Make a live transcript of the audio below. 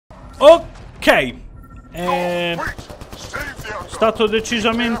Ok. È stato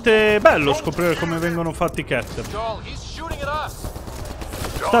decisamente bello scoprire come vengono fatti i cat. È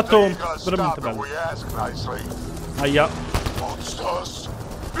stato veramente bello. Aia.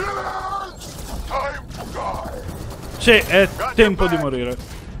 Sì, è tempo di morire.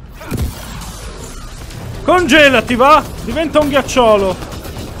 Congelati, va! Diventa un ghiacciolo.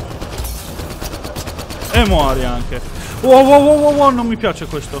 E muori anche. Wow, wow, wow, wow, wow, non mi piace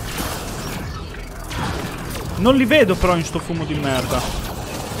questo. Non li vedo però in sto fumo di merda.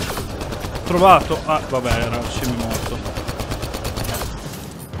 Trovato. Ah, vabbè, era semi-morto.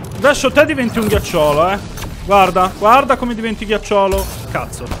 Adesso te diventi un ghiacciolo, eh. Guarda, guarda come diventi ghiacciolo.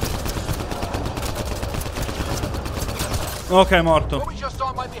 Cazzo. Ok, è morto.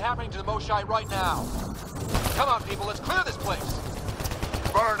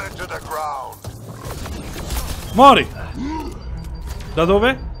 Muori. Da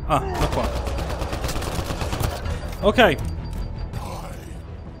dove? Ah, da qua. Ok.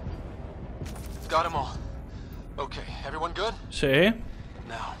 Got them all. Okay, everyone good? Sì.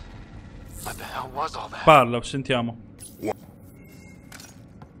 Now, what the hell was all that? Parla, sentiamo.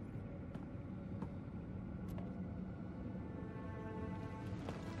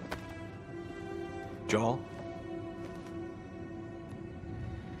 Joel?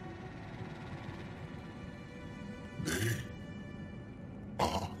 They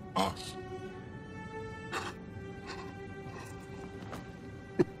are us.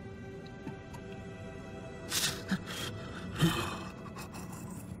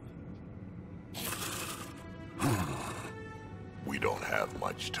 We don't have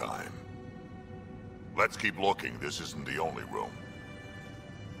much time. Let's keep looking. This isn't the only room.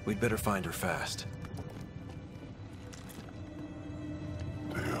 We'd better find her fast.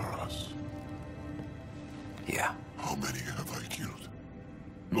 They are us. Yeah. How many have I killed?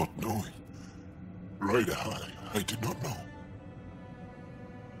 Not knowing. Right, I did not know.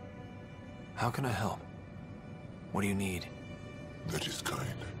 How can I help? What do you need? That is kind.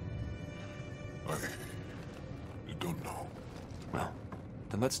 I don't know. Well,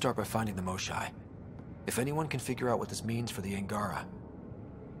 then let's start by finding the Moshai. If anyone can figure out what this means for the Angara,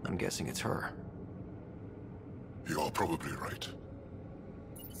 I'm guessing it's her. You're probably right.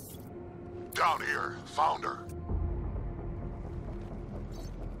 Down here. Found her.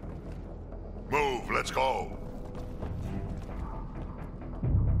 Move. Let's go.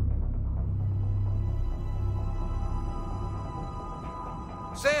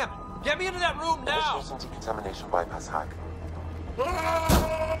 Sam, get me into that room now! Initiating decontamination bypass hack.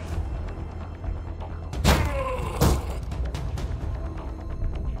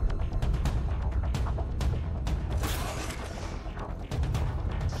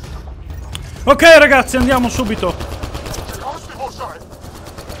 Ok ragazzi, andiamo subito.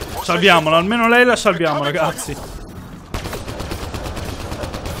 Salviamola, almeno lei la salviamo ragazzi.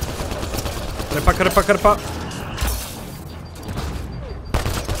 Crepa, crepa, crepa.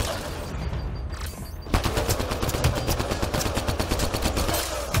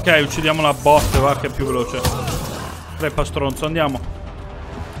 Ok, uccidiamo la botte, va che è più veloce. Crepa stronzo, andiamo.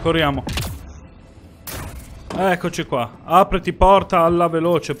 Corriamo. Eccoci qua. Apriti porta alla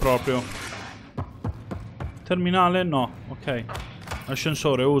veloce proprio. Terminale? No, ok.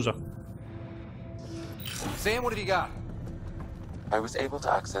 Ascensore, usa. Sam, what have you got? I was able to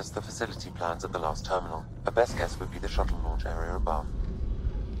access the facility plans at the last terminal. A best guess would be the shuttle launch area above.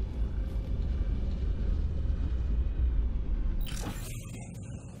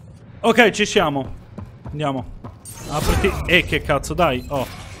 Ok, ci siamo. Andiamo. Apriti. Che cazzo, dai. Oh.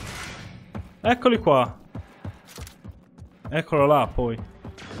 Eccoli qua. Eccolo là, poi.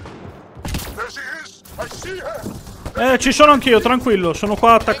 Ci sono anch'io, tranquillo. Sono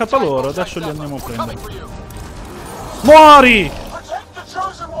qua attaccato a loro. Adesso li andiamo a prendere. Muori!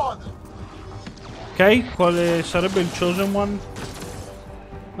 Ok, quale sarebbe il Chosen One?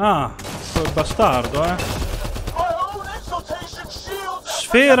 Ah, quel bastardo,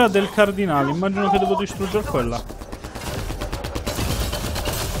 Sfera del cardinale. Immagino che devo distruggere quella.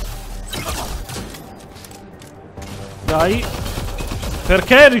 Dai.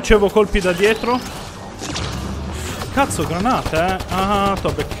 Perché ricevo colpi da dietro? Cazzo, granate, Ah,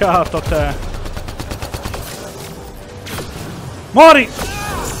 t'ho beccato a te. Muori!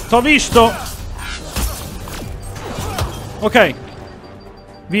 T'ho visto! Ok.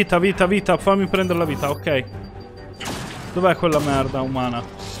 Vita, vita, vita. Fammi prendere la vita, ok. Dov'è quella merda umana?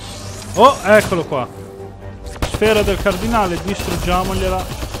 Oh, eccolo qua. Sfera del cardinale, distruggiamogliela.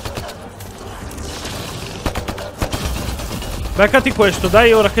 Beccati questo,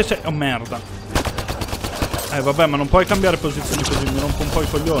 dai, ora che sei... Oh, merda. Vabbè, ma non puoi cambiare posizione così, mi rompo un po' i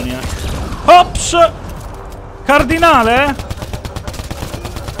coglioni, Ops! Cardinale,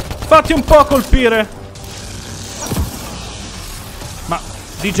 Fatti un po' colpire. Ma,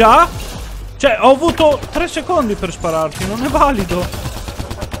 di già? Cioè, ho avuto 3 secondi per spararti, non è valido.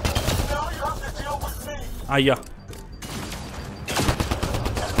 Aia.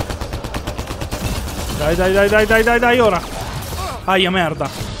 Dai, ora. Aia,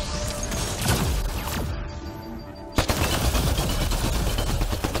 merda.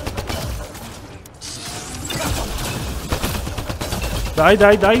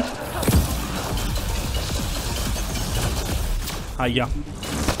 Dai. Aia.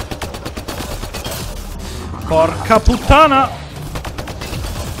 Porca puttana.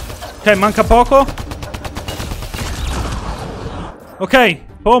 Ok, manca poco. Ok,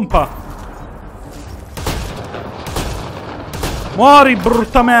 pompa. Muori,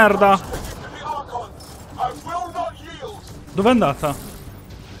 brutta merda. Dov'è andata?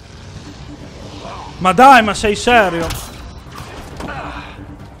 Ma dai, ma sei serio?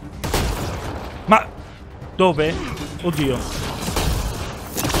 Ma dove? Oddio.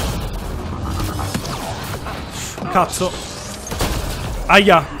 Cazzo.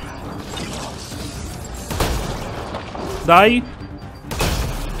 Aia. Dai.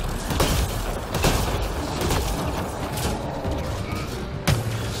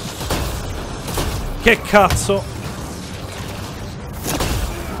 Che cazzo.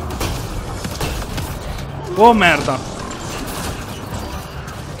 Oh merda.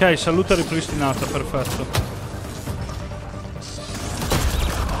 Ok, salute ripristinata, perfetto.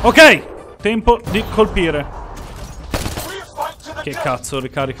 Ok, tempo di colpire. Che cazzo,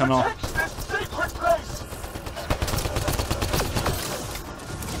 ricarica no.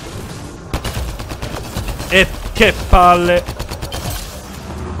 E che palle.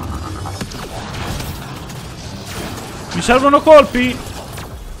 Mi servono colpi?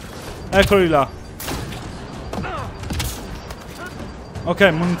 Eccoli là. Ok,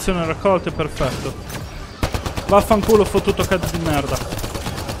 munizioni raccolte, perfetto. Vaffanculo, fottuto cazzo di merda.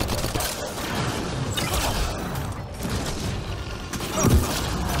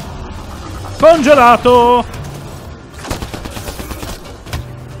 Congelato!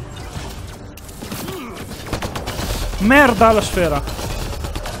 Merda la sfera.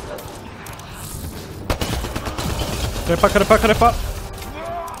 Crepa.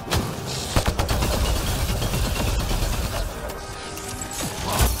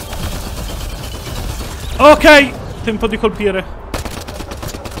 Ok, tempo di colpire.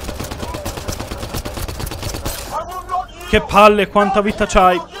 Che palle, quanta vita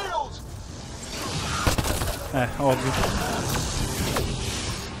c'hai. Ovvio.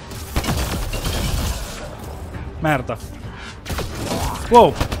 Merda.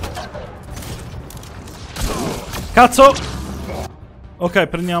 Wow. Cazzo. Ok,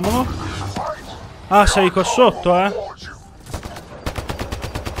 prendiamolo. Ah, sei qua sotto,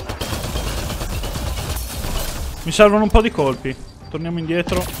 Mi servono un po' di colpi. Torniamo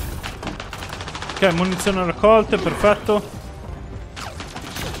indietro. Ok, munizioni raccolte, perfetto.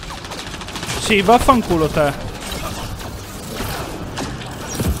 Sì, vaffanculo te.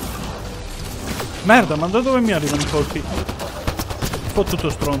 Merda, ma da dove mi arrivano i colpi? Fottuto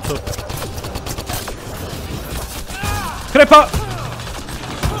stronzo. Crepa!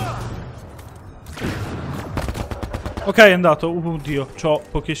 Ok, è andato. Oddio, c'ho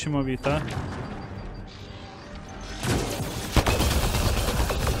pochissima vita,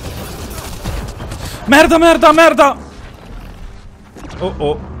 Merda!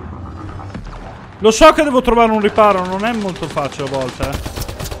 Oh. Lo so che devo trovare un riparo, non è molto facile a volte,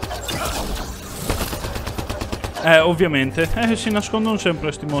 ovviamente. Si nascondono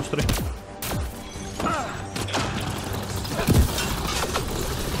sempre sti mostri.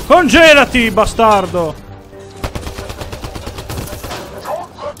 Congelati, bastardo!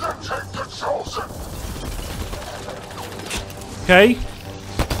 Ok.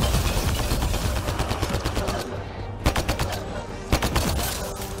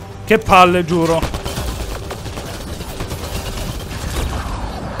 Che palle, giuro.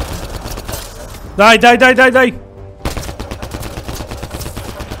 Dai.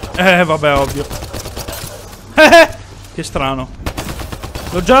 Vabbè, ovvio. Che strano.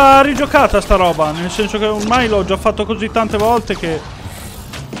 L'ho già rigiocata sta roba, nel senso che ormai l'ho già fatto così tante volte che,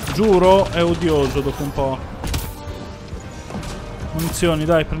 giuro, è odioso dopo un po'. Munizioni,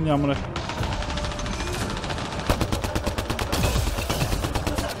 dai, prendiamole.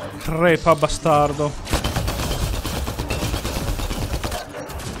 Crepa, bastardo.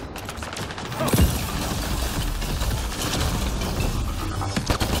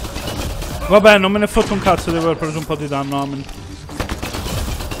 Vabbè, non me ne fotte un cazzo di aver preso un po' di danno, amen.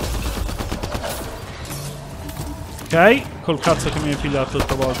 Ok, col cazzo che mi hai pigliato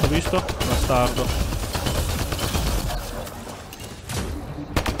stavolta, visto? Bastardo.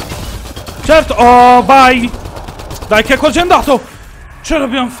 Certo, oh, vai! Dai, che è quasi andato! Ce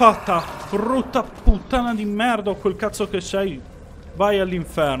l'abbiamo fatta! Brutta puttana di merda, quel cazzo che sei. Vai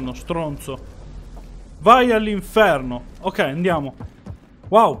all'inferno, stronzo. Vai all'inferno. Ok, andiamo.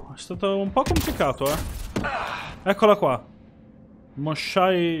 Wow, è stato un po' complicato, Eccola qua.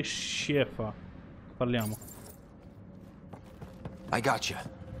 Moshai Shiefa. Parliamo. I gotcha.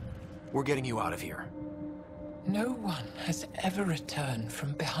 We're getting you out of here. No one has ever returned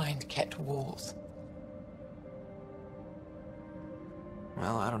from behind Ket walls.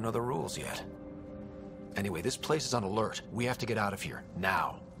 Well, I don't know the rules yet. Anyway, this place is on alert. We have to get out of here,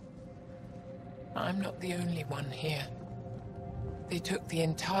 now. I'm not the only one here. They took the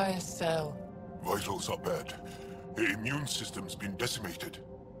entire cell. Vitals are bad. The immune system's been decimated.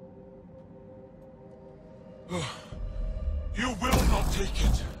 You will not take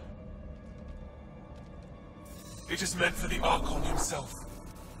it. It is meant for the Archon himself.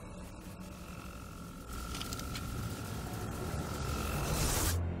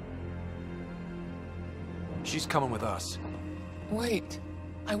 She's coming with us. Wait,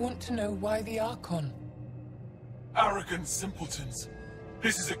 I want to know why the Archon? Arrogant simpletons.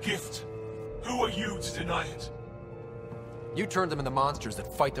 This is a gift. Who are you to deny it? You turned them into monsters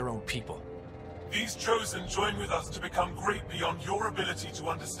that fight their own people. These chosen join with us to become great beyond your ability to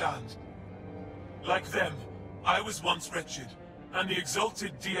understand. Like them, I was once wretched, and the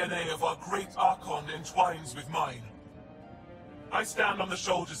exalted DNA of our great Archon entwines with mine. I stand on the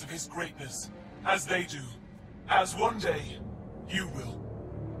shoulders of his greatness, as they do, as one day, you will.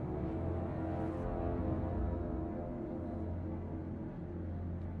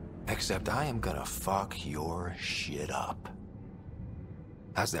 Except I am gonna fuck your shit up.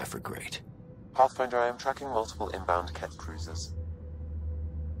 How's that for great? Pathfinder, I am tracking multiple inbound Ket cruisers.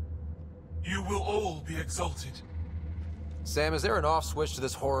 You will all be exalted. Sam, is there an off switch to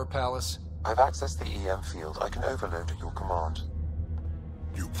this horror palace? I've accessed the EM field. I can overload at your command.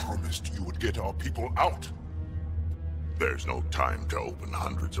 You promised you would get our people out. There's no time to open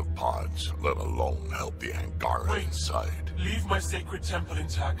hundreds of pods, let alone help the Angara Wait. inside. Leave my sacred temple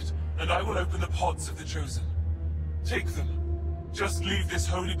intact, and I will open the pods of the chosen. Take them. Just leave this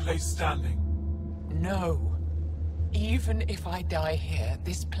holy place standing. No. Even if I die here,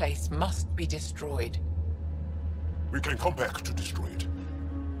 this place must be destroyed. We can come back to destroy it.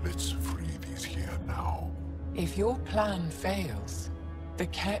 Let's free these here now. If your plan fails, the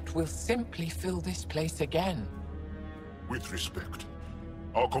Ket will simply fill this place again. With respect,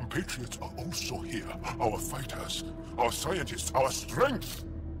 our compatriots are also here. Our fighters, our scientists, our strength.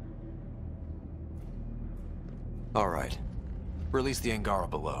 All right. Release the Angara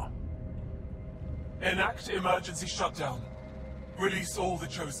below. Enact emergency shutdown. Release all the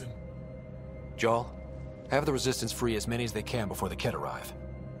chosen. Joel, have the Resistance free as many as they can before the Ket arrive.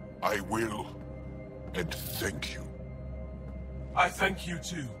 I will. And thank you. I thank you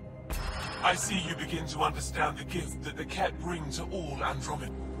too. I see you begin to understand the gift that the Ket bring to all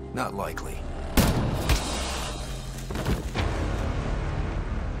Andromeda. Not likely.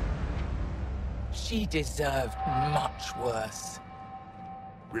 She deserved much worse.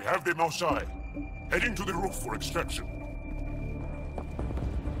 We have them outside. Heading to the roof for extraction.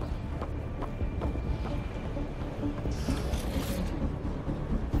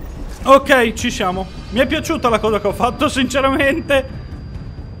 Ok, ci siamo. Mi è piaciuta la cosa che ho fatto, sinceramente.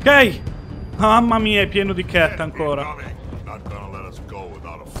 Ok. Mamma mia, è pieno di Ket ancora. Not gonna let us go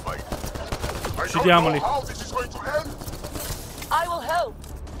without a fight. Uccidiamoli. I will help.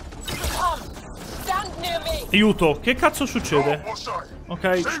 Come, stand near me. Aiuto, che cazzo succede?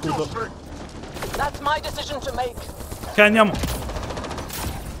 Ok, scudo. That's my decision to make. Ok, andiamo.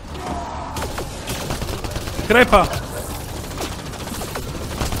 Crepa.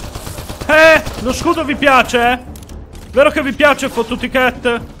 Lo scudo vi piace, Vero che vi piace, fottuti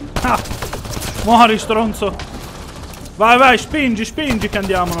Ket? Ah, muori, stronzo. Vai, vai, spingi, spingi che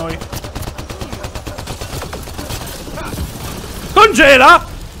andiamo noi. Congela!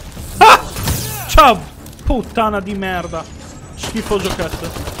 Ah! Ciao, puttana di merda. Schifoso Ket.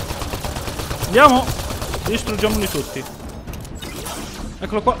 Andiamo. Distruggiamoli tutti.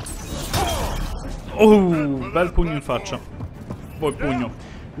 Eccolo qua. Bel pugno in faccia. Poi pugno.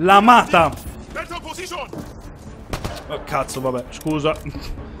 Lamata. Oh, cazzo, vabbè, scusa.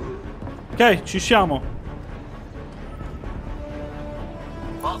 Ok, ci siamo.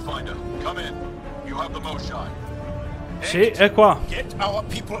 Pathfinder, come in. You have the Moshai. Sì, è qua. Get our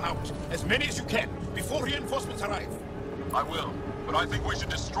people out. As many as you can, before reinforcements arrive. I will, but I think we should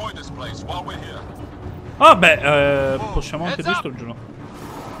destroy this place while we're here. Ah beh, possiamo anche distruggerlo.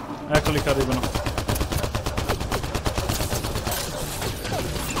 Eccoli che arrivano.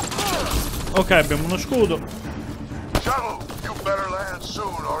 Ok, abbiamo uno scudo. Shuttle, you better land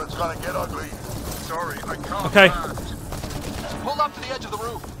soon or it's gonna get ugly. Sorry, I can't. Ok. Pull up to the edge of the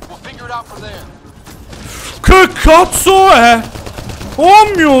roof. We'll figure it out from there. Che cazzo è?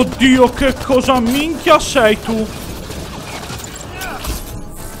 Oh mio Dio, che cosa minchia sei tu?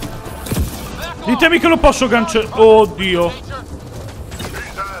 Ditemi che lo posso cancellare. Oh Dio. He's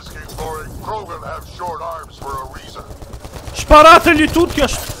asking for it. Krogan have short arms for a reason. Sparategli tutti a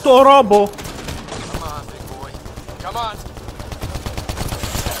sto robo. Come on, big boy. Come on.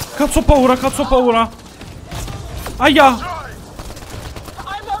 Cazzo ho paura, cazzo ho paura. Aia.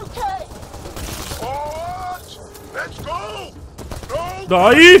 I'm okay. What? Let's go! No!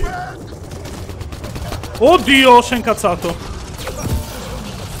 Dai. Oddio, si è incazzato.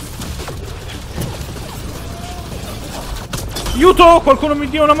 Aiuto! Qualcuno mi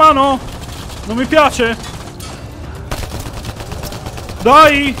dia una mano? Non mi piace.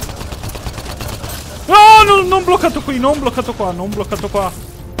 Dai! No, non bloccato qui, non bloccato qua, non bloccato qua.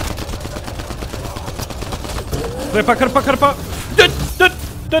 Crepa, crepa, crepa.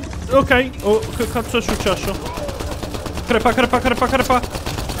 Ok. Oh, che cazzo è successo? Crepa, crepa, crepa, crepa.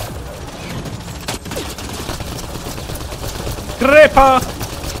 Crepa!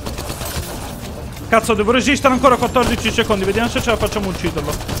 Cazzo, devo resistere ancora 14 secondi. Vediamo se ce la facciamo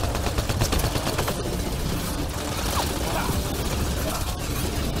ucciderlo.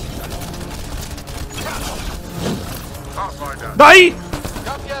 Dai!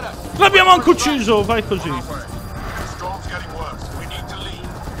 L'abbiamo anche ucciso. Vai così.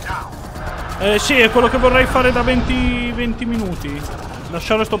 Sì, è quello che vorrei fare da 20 minuti.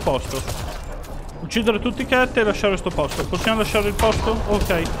 Lasciare sto posto. Uccidere tutti i cat e lasciare sto posto. Possiamo lasciare il posto?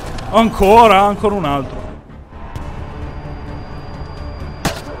 Ok. Ancora un altro.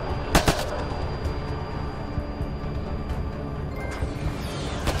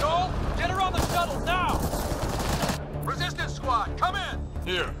 Joel, get her on the shuttle now. Resistance squad, come in.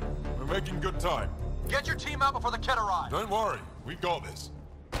 Here, we're making good time. Get your team out before the kid arrives. Don't worry, we got this.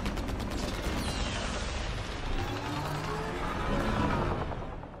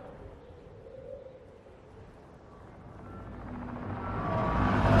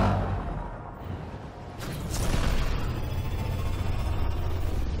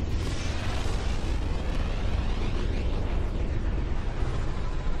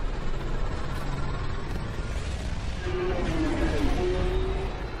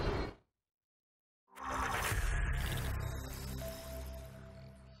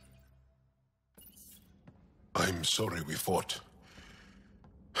 I'm sorry we fought.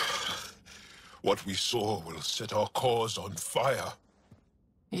 What we saw will set our cause on fire.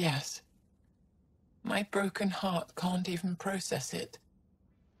 Yes. My broken heart can't even process it.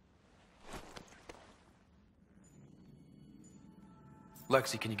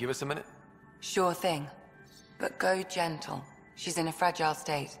 Lexi, can you give us a minute? Sure thing. But go gentle. She's in a fragile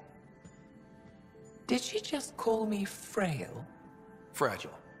state. Did she just call me frail?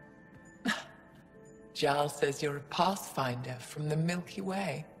 Fragile. Giles says you're a pathfinder from the Milky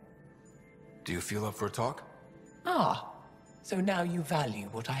Way. Do you feel up for a talk? Ah, so now you value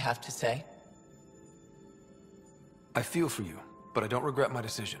what I have to say? I feel for you, but I don't regret my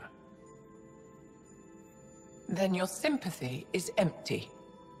decision. Then your sympathy is empty.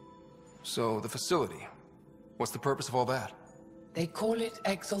 So, the facility. What's the purpose of all that? They call it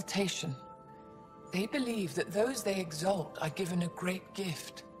exaltation. They believe that those they exalt are given a great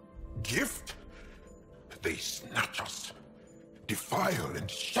gift. Gift? They snatch us, defile and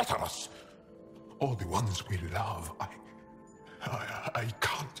shatter us. All the ones we love. I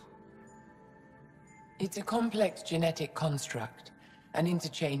can't. It's a complex genetic construct, an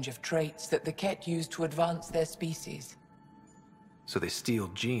interchange of traits that the Ket use to advance their species. So they steal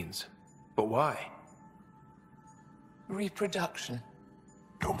genes. But why? Reproduction.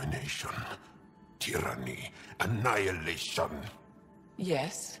 Domination, tyranny, annihilation.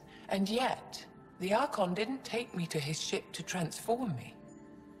 Yes, and yet, the Archon didn't take me to his ship to transform me.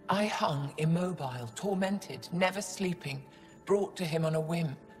 I hung immobile, tormented, never sleeping, brought to him on a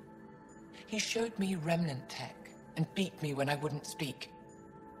whim. He showed me remnant tech and beat me when I wouldn't speak.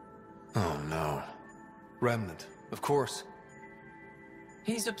 Oh no. Remnant, of course.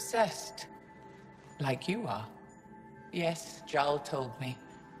 He's obsessed. Like you are. Yes, Jarl told me.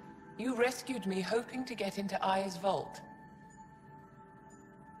 You rescued me hoping to get into Aya's vault.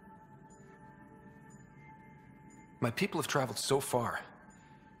 My people have traveled so far.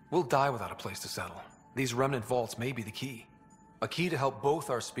 We'll die without a place to settle. These remnant vaults may be the key. A key to help both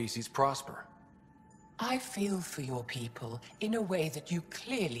our species prosper. I feel for your people in a way that you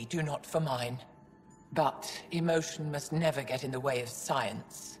clearly do not for mine. But emotion must never get in the way of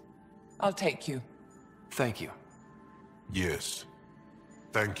science. I'll take you. Thank you. Yes.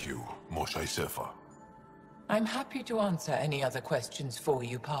 Thank you, Moshe Sefa. I'm happy to answer any other questions for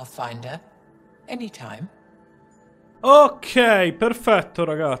you, Pathfinder. Anytime. Ok, perfetto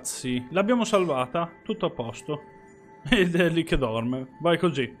ragazzi. L'abbiamo salvata. Tutto a posto. Ed è lì che dorme. Vai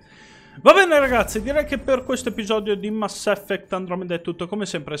così. Va bene ragazzi, direi che per questo episodio di Mass Effect Andromeda è tutto. Come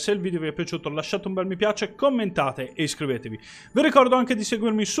sempre, se il video vi è piaciuto lasciate un bel mi piace, commentate e iscrivetevi. Vi ricordo anche di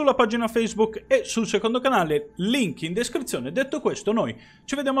seguirmi sulla pagina Facebook e sul secondo canale, link in descrizione. Detto questo, noi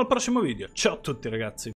ci vediamo al prossimo video. Ciao a tutti ragazzi.